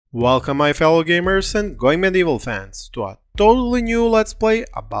Welcome my fellow gamers and Going Medieval fans to a totally new let's play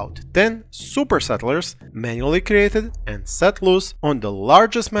about 10 super settlers manually created and set loose on the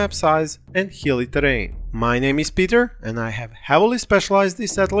largest map size and hilly terrain. My name is Peter and I have heavily specialized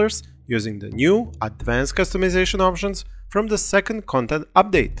these settlers using the new advanced customization options from the second content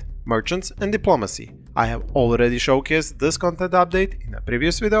update, Merchants and Diplomacy. I have already showcased this content update in a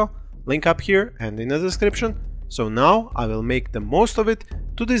previous video, link up here and in the description. So now I will make the most of it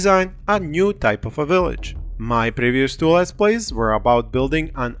to design a new type of a village. My previous two let's plays were about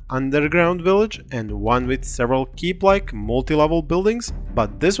building an underground village and one with several keep-like multi-level buildings,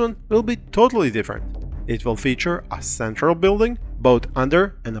 but this one will be totally different. It will feature a central building, both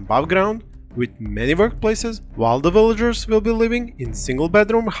under and above ground, with many workplaces, while the villagers will be living in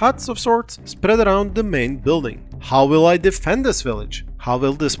single-bedroom huts of sorts spread around the main building. How will I defend this village? How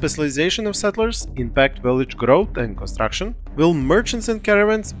will the specialization of settlers impact village growth and construction? Will merchants and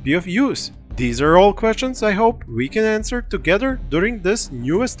caravans be of use? These are all questions I hope we can answer together during this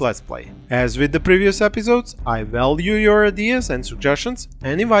newest Let's Play. As with the previous episodes, I value your ideas and suggestions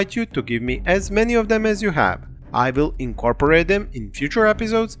and invite you to give me as many of them as you have. I will incorporate them in future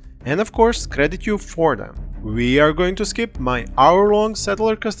episodes and of course credit you for them. We are going to skip my hour-long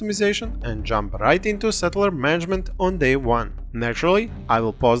settler customization and jump right into settler management on day 1. Naturally, I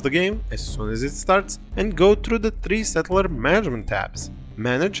will pause the game as soon as it starts and go through the 3 settler management tabs: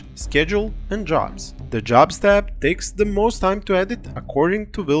 Manage, Schedule and Jobs. The Jobs tab takes the most time to edit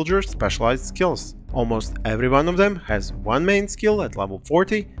according to villagers' specialized skills. Almost every one of them has one main skill at level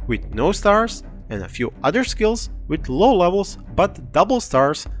 40 with no stars and a few other skills with low levels but double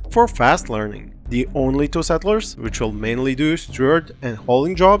stars for fast learning. The only 2 settlers which will mainly do steward and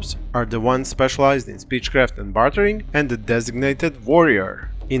hauling jobs are the ones specialized in speechcraft and bartering and the designated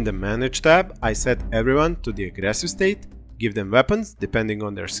warrior. In the Manage tab, I set everyone to the aggressive state, give them weapons depending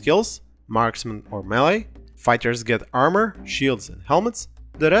on their skills, marksman or melee, fighters get armor, shields and helmets,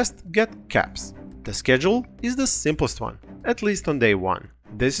 the rest get caps. The schedule is the simplest one, at least on day 1.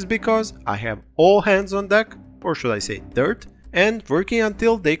 This is because I have all hands on deck, or should I say dirt, and working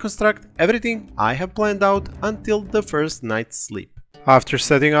until they construct everything I have planned out until the first night's sleep. After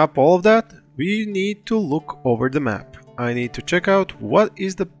setting up all of that, we need to look over the map. I need to check out what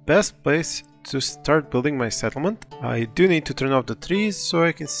is the best place to start building my settlement. I do need to turn off the trees so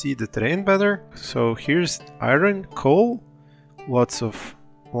I can see the terrain better. So here's iron, coal, lots of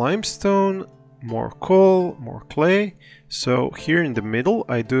limestone, more coal, more clay. So here in the middle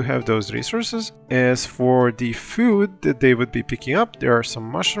I do have those resources. As for the food that they would be picking up, there are some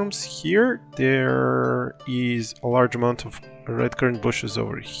mushrooms here. There is a large amount of red currant bushes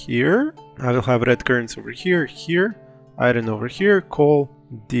over here. I will have red currants over here, iron over here, coal,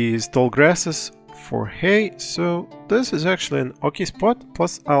 these tall grasses for hay. So this is actually an okay spot.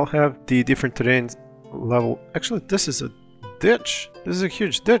 Plus I'll have the different terrains level. Actually, this is a ditch. This is a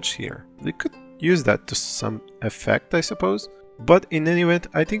huge ditch here. We could use that to some effect, I suppose. But in any event,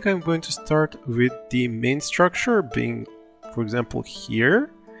 I think I'm going to start with the main structure being, for example, here,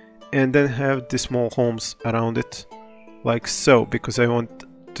 and then have the small homes around it, like so, because I want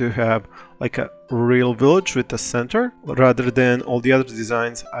to have like a real village with a center rather than all the other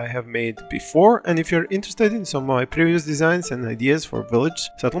designs I have made before. And if you're interested in some of my previous designs and ideas for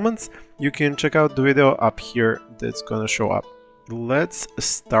village settlements, you can check out the video up here that's gonna show up. Let's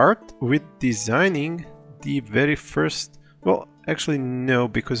start with designing the very first, well, actually no,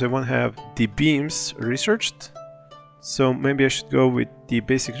 because I won't have the beams researched. So maybe I should go with the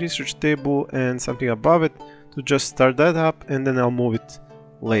basic research table and something above it to just start that up, and then I'll move it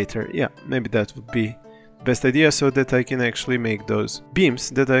later. Yeah, maybe that would be the best idea so that I can actually make those beams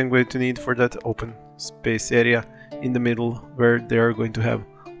that I'm going to need for that open space area in the middle where they are going to have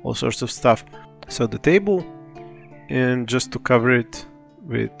all sorts of stuff. So the table, and just to cover it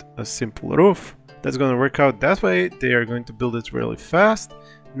with a simple roof. That's going to work out that way. They are going to build it really fast.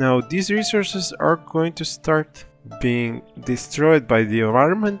 Now these resources are going to start being destroyed by the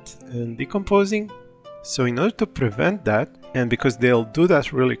environment and decomposing. So in order to prevent that, and because they'll do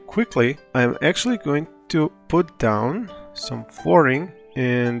that really quickly, I'm actually going to put down some flooring,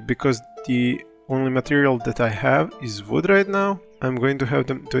 and because the only material that I have is wood right now, I'm going to have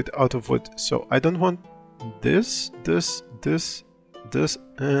them do it out of wood. So I don't want this,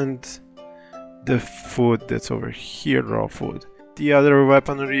 and the food that's over here, raw food. The other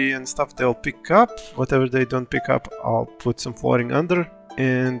weaponry and stuff they'll pick up. Whatever they don't pick up, I'll put some flooring under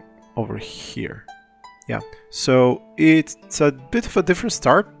and over here. Yeah, so it's a bit of a different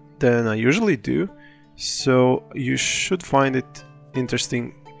start than I usually do, so you should find it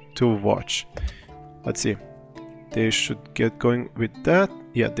interesting to watch. Let's see. they should get going with that.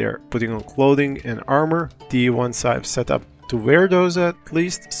 Yeah, they're putting on clothing and armor. The ones I've set up to wear those at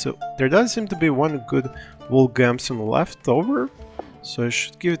least. So there does seem to be one good wool gamson left over. So I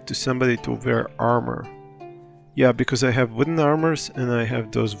should give it to somebody to wear armor. Yeah, because I have wooden armors and I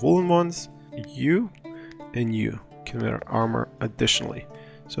have those woolen ones. You and you can wear armor additionally.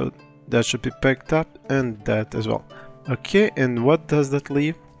 So that should be picked up, and that as well. Okay, and what does that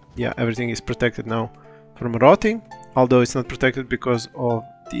leave? Yeah, everything is protected now from rotting, although it's not protected because of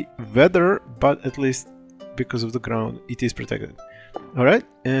the weather, but at least because of the ground it is protected. Alright,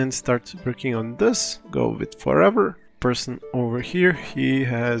 and start working on this. Go with forever. Person over here, he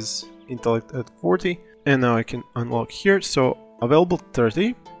has intellect at 40, and now I can unlock here. So available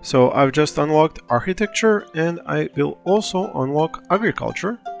 30. So I've just unlocked architecture, and I will also unlock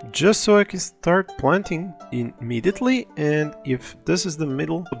agriculture, just so I can start planting immediately. And if this is the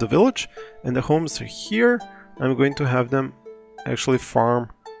middle of the village and the homes are here, I'm going to have them actually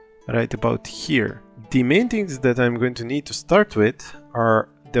farm right about here. The main things that I'm going to need to start with are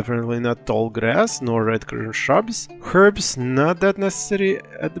definitely not tall grass nor red currant shrubs. Herbs, not that necessary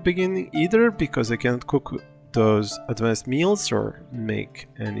at the beginning either, because I cannot cook those advanced meals or make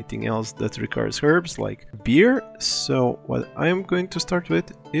anything else that requires herbs like beer. So what I'm going to start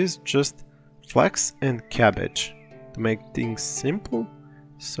with is just flax and cabbage to make things simple.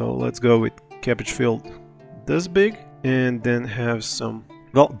 So let's go with cabbage field this big, and then have some,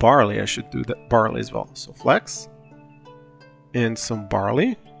 well, barley. I should do that barley as well. So flax and some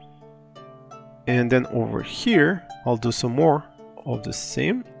barley, and then over here I'll do some more of the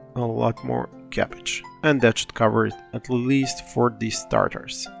same, a lot more cabbage, and that should cover it at least for the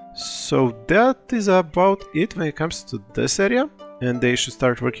starters. So that is about it when it comes to this area, and they should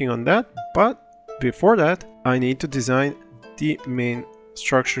start working on that. But before that, I need to design the main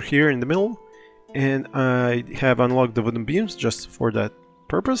structure here in the middle, and I have unlocked the wooden beams just for that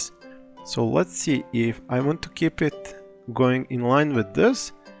purpose. So let's see if I want to keep it going in line with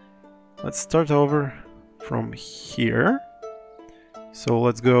this. Let's start over from here. So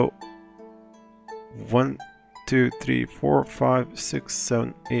let's go 1, 2, 3, 4, 5, 6,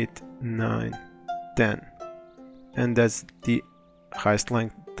 7, 8, 9, 10. And that's the highest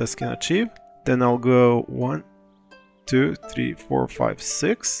length this can achieve. Then I'll go 1, 2, 3, 4, 5,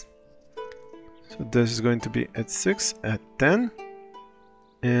 6. So this is going to be at 6, at 10.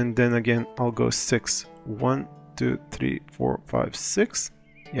 And then again I'll go 6. 1, 2, 3, 4, 5, 6.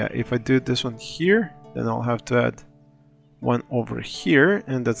 Yeah, if I do this one here, then I'll have to add one over here,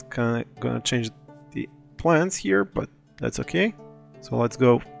 and that's kind of gonna change the plans here, but that's okay. So let's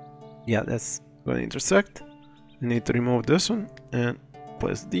go. Yeah, that's gonna intersect. I need to remove this one and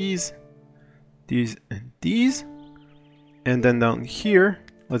place these, and these. And then down here,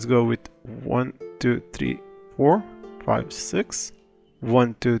 let's go with 1, 2, 3, 4, 5, 6.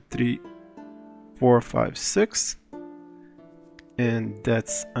 1, 2, 3, 4, 5, 6. And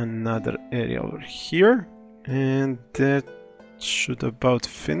that's another area over here. And that should about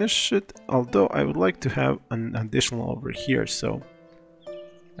finish it. Although I would like to have an additional over here, so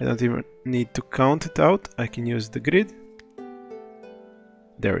I don't even need to count it out. I can use the grid.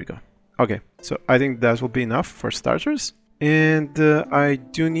 There we go. Okay, so I think that will be enough for starters. And I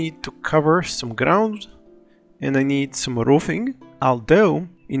do need to cover some ground, and I need some roofing. Although,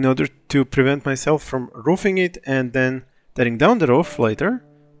 in order to prevent myself from roofing it and then tearing down the roof later,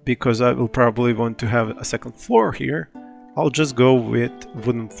 because I will probably want to have a second floor here, I'll just go with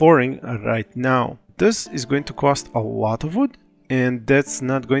wooden flooring right now. This is going to cost a lot of wood, and that's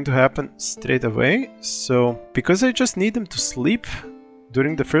not going to happen straight away. So because I just need them to sleep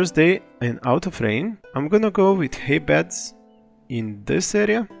during the first day and out of rain, I'm gonna go with hay beds in this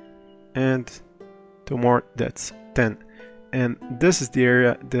area, and 2 more, that's 10. And this is the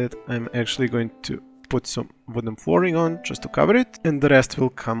area that I'm actually going to put some wooden flooring on just to cover it, and the rest will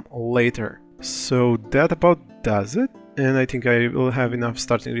come later. So that about does it, and I think I will have enough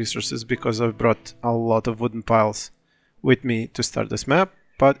starting resources because I've brought a lot of wooden piles with me to start this map,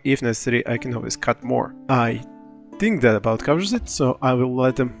 but if necessary I can always cut more. I think that about covers it, so I will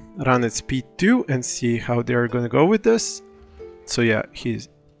let them run at speed 2 and see how they're gonna go with this. So yeah, he's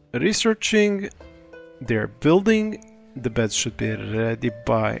researching, they're building, the beds should be ready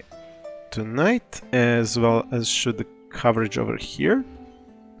by tonight, as well as should the coverage over here.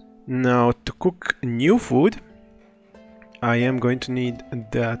 Now to cook new food, I am going to need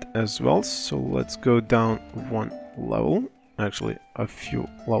that as well, so let's go down 1 level, actually a few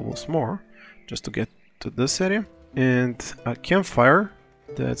levels more, just to get to this area. And a campfire,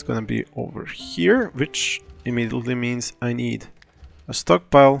 that's gonna be over here, which immediately means I need a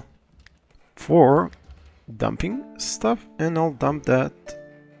stockpile for dumping stuff, and I'll dump that,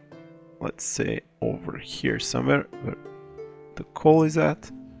 let's say, over here somewhere where the coal is at.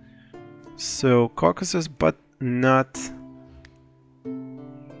 So carcasses, but not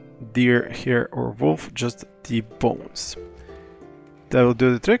deer, hare or wolf, just the bones. That will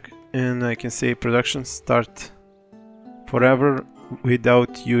do the trick, and I can say production start forever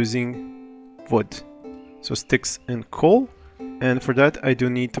without using wood. So sticks and coal, and for that I do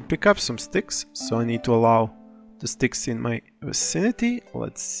need to pick up some sticks, so I need to allow the sticks in my vicinity.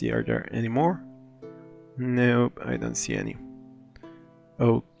 Let's see, are there any more? Nope, I don't see any.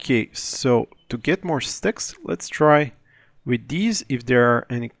 Okay, so to get more sticks, let's try with these if there are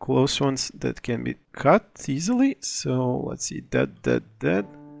any close ones that can be cut easily. So let's see, that.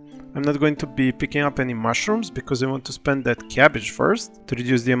 I'm not going to be picking up any mushrooms because I want to spend that cabbage first to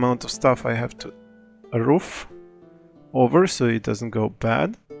reduce the amount of stuff I have to roof over so it doesn't go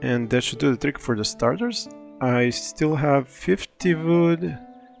bad. And that should do the trick for the starters. I still have 50 wood,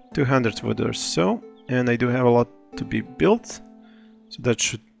 200 wood or so, and I do have a lot to be built. So that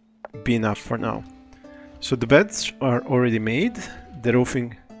should be enough for now. So the beds are already made, the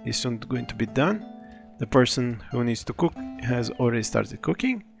roofing is soon going to be done, the person who needs to cook has already started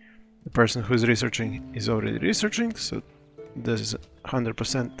cooking, the person who's researching is already researching, so this is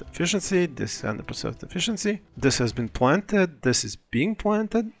 100% efficiency, this is 100% efficiency, this has been planted, this is being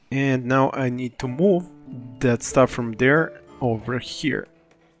planted, and now I need to move that stuff from there over here.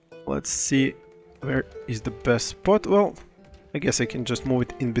 Let's see, where is the best spot? Well, I guess I can just move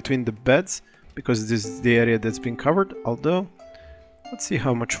it in between the beds, because this is the area that's been covered, although, let's see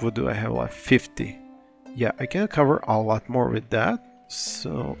how much wood do I have left, 50. Yeah, I can cover a lot more with that,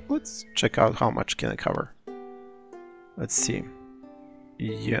 so let's check out how much can I cover. Let's see.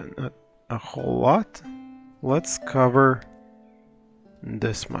 Yeah, not a whole lot. Let's cover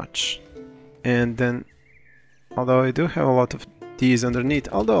this much. And then, although I do have a lot of these underneath,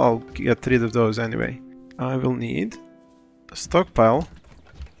 although I'll get rid of those anyway, I will need a stockpile.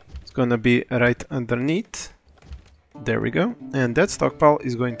 It's gonna be right underneath. There we go. And that stockpile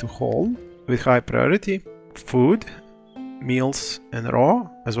is going to hold, with high priority, food, meals and raw,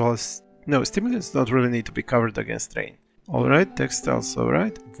 as well as... No, stimulants don't really need to be covered against rain. Alright, textiles,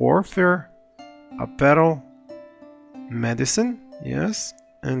 alright. Warfare, apparel, medicine, yes,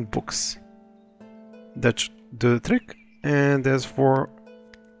 and books. That should do the trick. And as for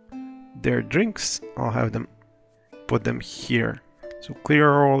their drinks, I'll have them put them here. So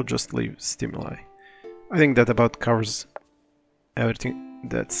clear all, just leave stimuli. I think that about covers everything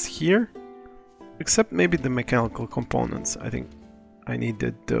that's here, except maybe the mechanical components. I think I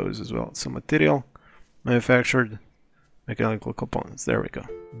needed those as well. So material, manufactured, mechanical components. There we go.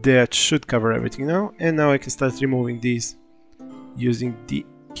 That should cover everything now. And now I can start removing these using the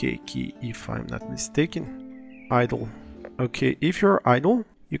K key, if I'm not mistaken. Idle. Okay, if you're idle,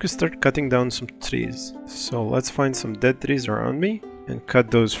 you can start cutting down some trees. So let's find some dead trees around me and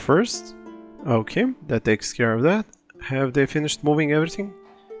cut those first. Okay, that takes care of that. Have they finished moving everything?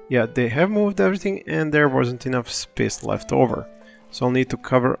 Yeah, they have moved everything and there wasn't enough space left over. So I'll need to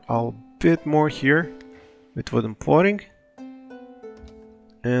cover a bit more here with wooden flooring.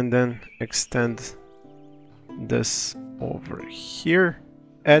 And then extend this over here.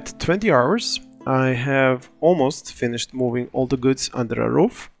 At 20 hours, I have almost finished moving all the goods under a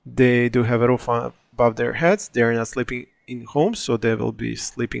roof. They do have a roof above their heads. They are not sleeping in homes, so they will be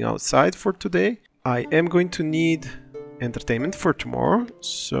sleeping outside for today. I am going to need entertainment for tomorrow,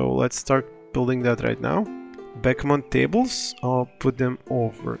 so let's start building that right now. Backmount tables, I'll put them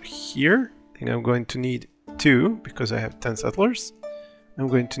over here. I think I'm going to need 2 because I have 10 settlers. I'm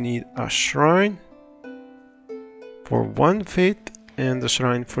going to need a shrine for one fate and a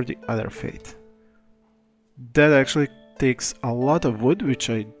shrine for the other fate. That actually takes a lot of wood, which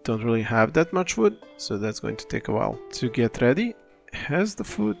I don't really have that much wood, so that's going to take a while to get ready. Has the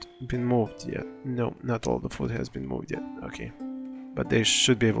food been moved yet? No, not all the food has been moved yet. Okay, but they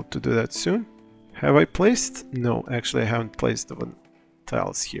should be able to do that soon. Have I placed? No, actually I haven't placed the wooden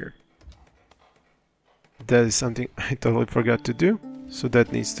tiles here. That is something I totally forgot to do, so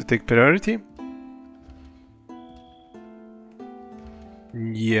that needs to take priority.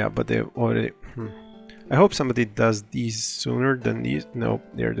 Yeah, but they've already... I hope somebody does these sooner than these. No,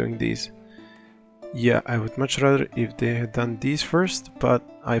 they're doing these. Yeah, I would much rather if they had done these first, but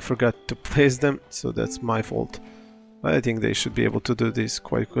I forgot to place them, so that's my fault. But I think they should be able to do this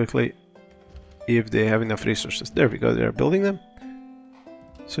quite quickly if they have enough resources. There we go, they're building them.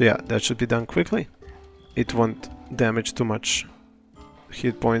 So yeah, that should be done quickly. It won't damage too much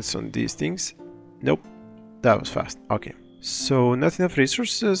hit points on these things. Nope, that was fast. Okay. So not enough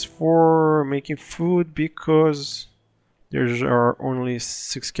resources for making food because there are only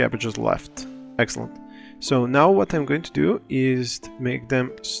 6 cabbages left. Excellent. So now what I'm going to do is to make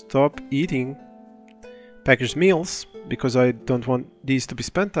them stop eating packaged meals, because I don't want these to be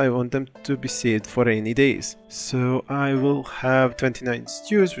spent, I want them to be saved for rainy days. So I will have 29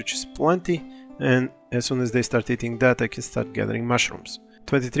 stews, which is plenty, and as soon as they start eating that, I can start gathering mushrooms.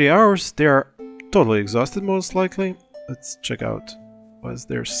 23 hours, they are totally exhausted most likely. Let's check out, was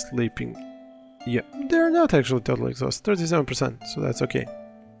they're sleeping. Yeah, they're not actually totally exhausted, 37%, so that's okay.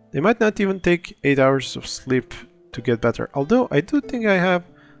 They might not even take 8 hours of sleep to get better, although I do think I have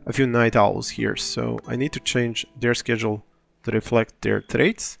a few night owls here, so I need to change their schedule to reflect their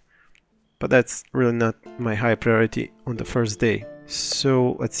traits, but that's really not my high priority on the first day.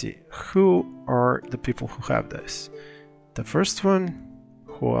 So let's see, who are the people who have this? The first one,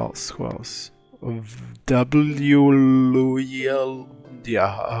 who else? W.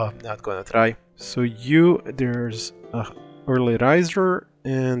 Yeah, I'm not gonna try. So you, there's a early riser,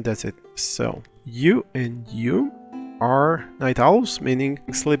 and that's it. So you and you are night owls, meaning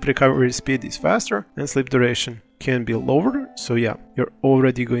sleep recovery speed is faster and sleep duration can be lower. So yeah, you're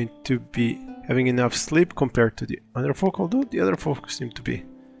already going to be having enough sleep compared to the other folk, although the other folk seem to be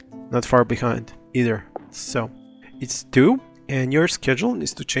not far behind either. So it's 2, and your schedule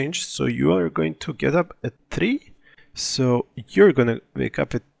needs to change. So you are going to get up at 3. So you're gonna wake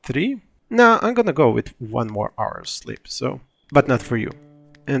up at 3. Nah, I'm gonna go with 1 more hour of sleep, so, but not for you.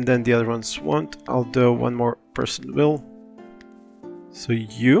 And then the other ones won't, although 1 more person will. So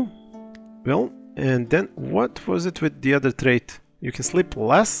you will. And then what was it with the other trait? You can sleep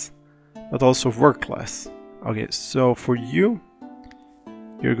less, but also work less. Okay, so for you,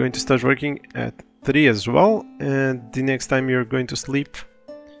 you're going to start working at 3 as well, and the next time you're going to sleep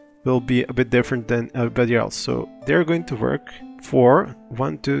will be a bit different than everybody else. So they're going to work for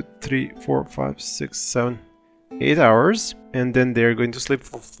 1, 2, 3, 4, 5, 6, 7, 8 hours, and then they're going to sleep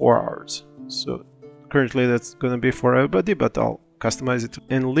for 4 hours. So currently that's going to be for everybody, but I'll customize it.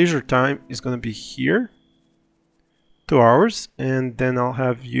 And leisure time is going to be here, 2 hours, and then I'll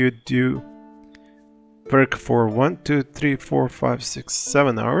have you do work for 1, 2, 3, 4, 5, 6,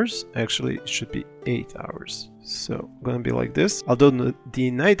 7 hours. Actually, it should be 8 hours. So gonna be like this. Although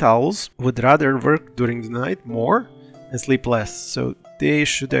the night owls would rather work during the night more and sleep less, so they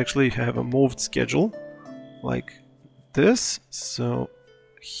should actually have a moved schedule like this. So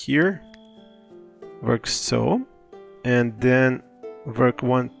here work so, and then work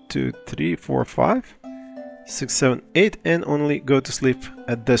 1, 2, 3, 4, 5, 6, 7, 8, and only go to sleep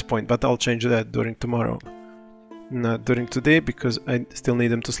at this point. But I'll change that during tomorrow, not during today, because I still need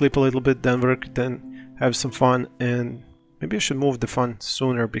them to sleep a little bit, then work, then have some fun. And maybe I should move the fun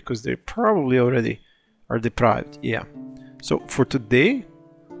sooner because they probably already are deprived. Yeah, so for today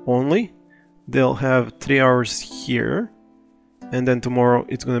only they'll have 3 hours here, and then tomorrow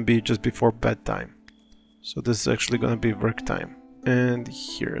it's gonna be just before bedtime. So this is actually gonna be work time, and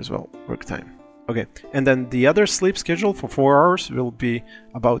here as well, work time. Okay, and then the other sleep schedule for 4 hours will be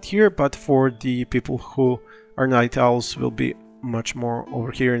about here, but for the people who are night owls will be much more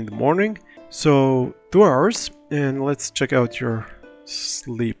over here in the morning. So 2 hours, and let's check out your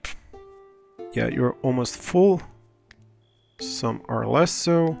sleep. Yeah, you're almost full. Some are less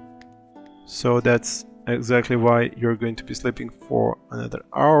so. So that's exactly why you're going to be sleeping for another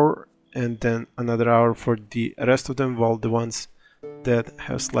hour, and then another hour for the rest of them, while the ones that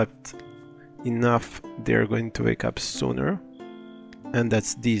have slept enough, they're going to wake up sooner, and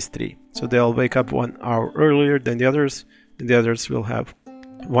that's these 3. So they'll wake up 1 hour earlier than the others, and the others will have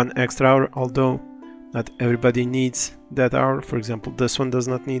 1 extra hour, although not everybody needs that hour. For example, this one does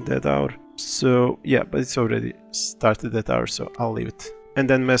not need that hour. So yeah, but it's already started that hour, so I'll leave it. And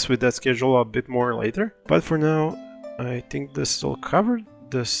then mess with that schedule a bit more later. But for now, I think this is all covered.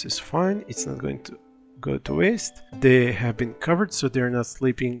 This is fine. It's not going to go to waste. They have been covered, so they're not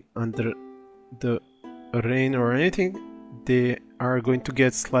sleeping under the rain or anything. They are going to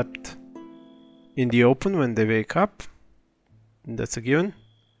get slept in the open when they wake up. And that's a given.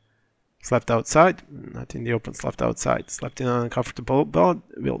 Slept outside, not in the open, slept outside. Slept in an uncomfortable bed,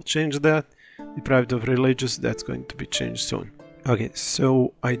 we'll change that. Deprived of religious, that's going to be changed soon. Okay,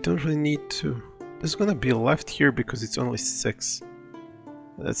 so I don't really need to... This is gonna be left here because it's only 6.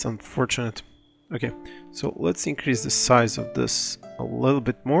 That's unfortunate. Okay, so let's increase the size of this a little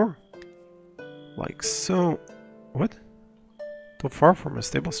bit more. Like so. What? Too far from a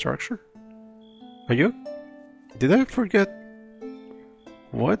stable structure? Are you? Did I forget?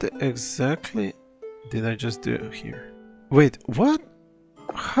 What exactly did I just do here? Wait, what?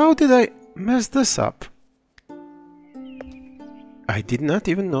 How did I mess this up? I did not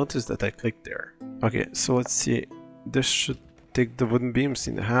even notice that I clicked there. Okay, so let's see. This should take the wooden beams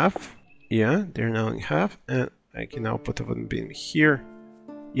in half. Yeah, they're now in half, and I can now put a wooden beam here.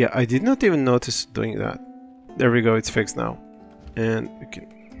 Yeah, I did not even notice doing that. There we go, it's fixed now. And we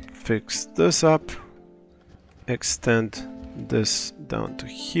can fix this up, extend this down to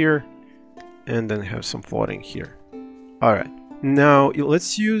here, and then have some floating here. Alright, now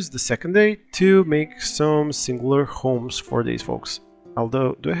let's use the second day to make some singular homes for these folks.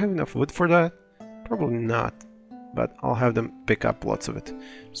 Although, do I have enough wood for that? Probably not, but I'll have them pick up lots of it.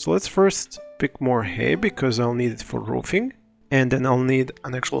 So let's first pick more hay because I'll need it for roofing, and then I'll need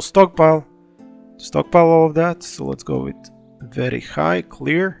an actual stockpile to stockpile all of that. So let's go with very high,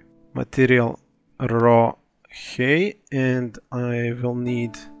 clear, material, raw hay, and I will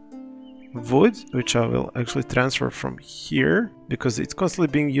need wood, which I will actually transfer from here because it's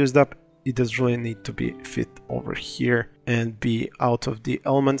constantly being used up. It does really need to be fit over here and be out of the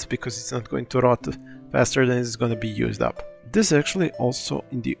elements because it's not going to rot faster than it's going to be used up. This is actually also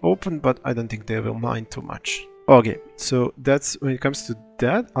in the open, but I don't think they will mind too much. Okay, so that's when it comes to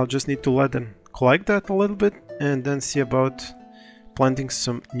that. I'll just need to let them collect that a little bit and then see about planting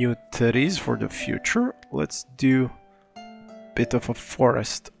some new trees for the future. Let's do a bit of a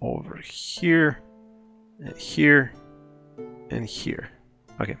forest over here and here and here.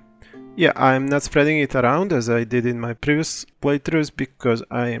 Okay. Yeah, I'm not spreading it around as I did in my previous playthroughs because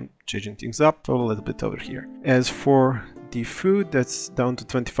I am changing things up a little bit over here. As for the food, that's down to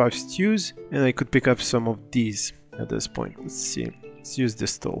 25 stews, and I could pick up some of these at this point. Let's see. Let's use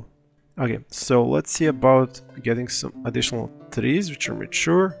this tool. Okay, so let's see about getting some additional trees which are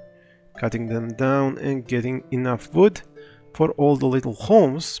mature, cutting them down and getting enough wood for all the little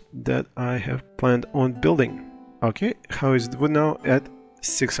homes that I have planned on building. Okay, how is the wood now? At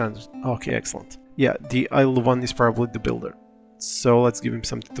 600. Okay, excellent. Yeah, the idle one is probably the builder. So let's give him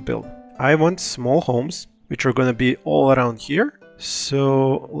something to build. I want small homes, which are gonna be all around here.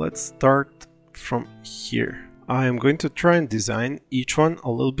 So let's start from here. I am going to try and design each one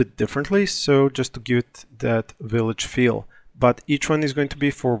a little bit differently, so just to give it that village feel. But each one is going to be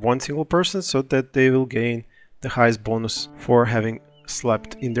for one single person so that they will gain the highest bonus for having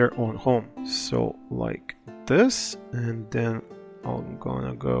slept in their own home. So like this, and then I'm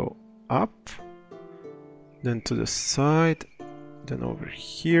gonna go up, then to the side, then over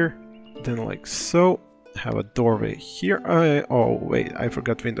here, then like so. Have a doorway here. Oh wait, I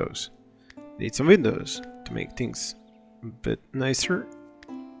forgot windows. Need some windows to make things a bit nicer.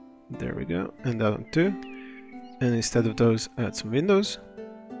 There we go, and that one too. And instead of those, add some windows.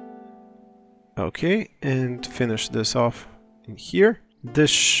 Okay, and finish this off in here. This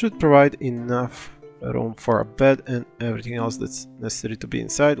should provide enough room for a bed and everything else that's necessary to be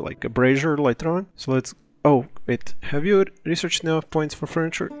inside, like a brazier later on. So let's... Oh, wait, have you researched enough points for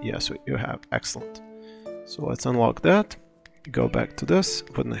furniture? Yes, you have. Excellent. So let's unlock that. Go back to this,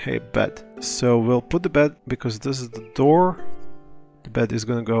 put in a hay bed. So we'll put the bed, because this is the door, the bed is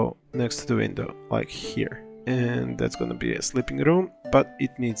gonna go next to the window, like here. And that's gonna be a sleeping room, but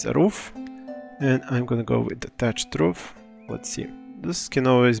it needs a roof. And I'm gonna go with attached roof. Let's see. This can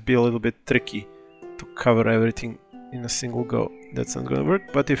always be a little bit tricky to cover everything in a single go. That's not gonna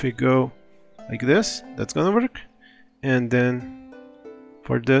work, but if we go like this, that's gonna work. And then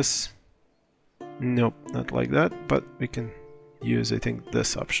for this, nope, not like that, but we can use, I think,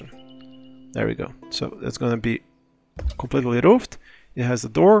 this option. There we go. So that's gonna be completely roofed. It has a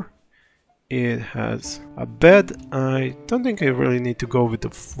door, it has a bed. I don't think I really need to go with the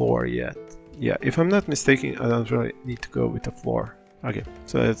floor yet. Yeah, if I'm not mistaken, I don't really need to go with the floor. Okay,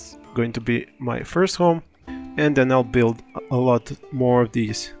 so that's going to be my first home, and then I'll build a lot more of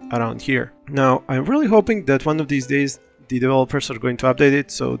these around here. Now, I'm really hoping that one of these days the developers are going to update it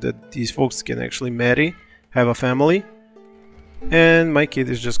so that these folks can actually marry, have a family. And my kid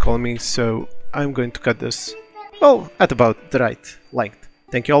is just calling me, so I'm going to cut this, well, at about the right length.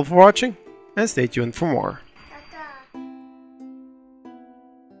 Thank you all for watching, and stay tuned for more.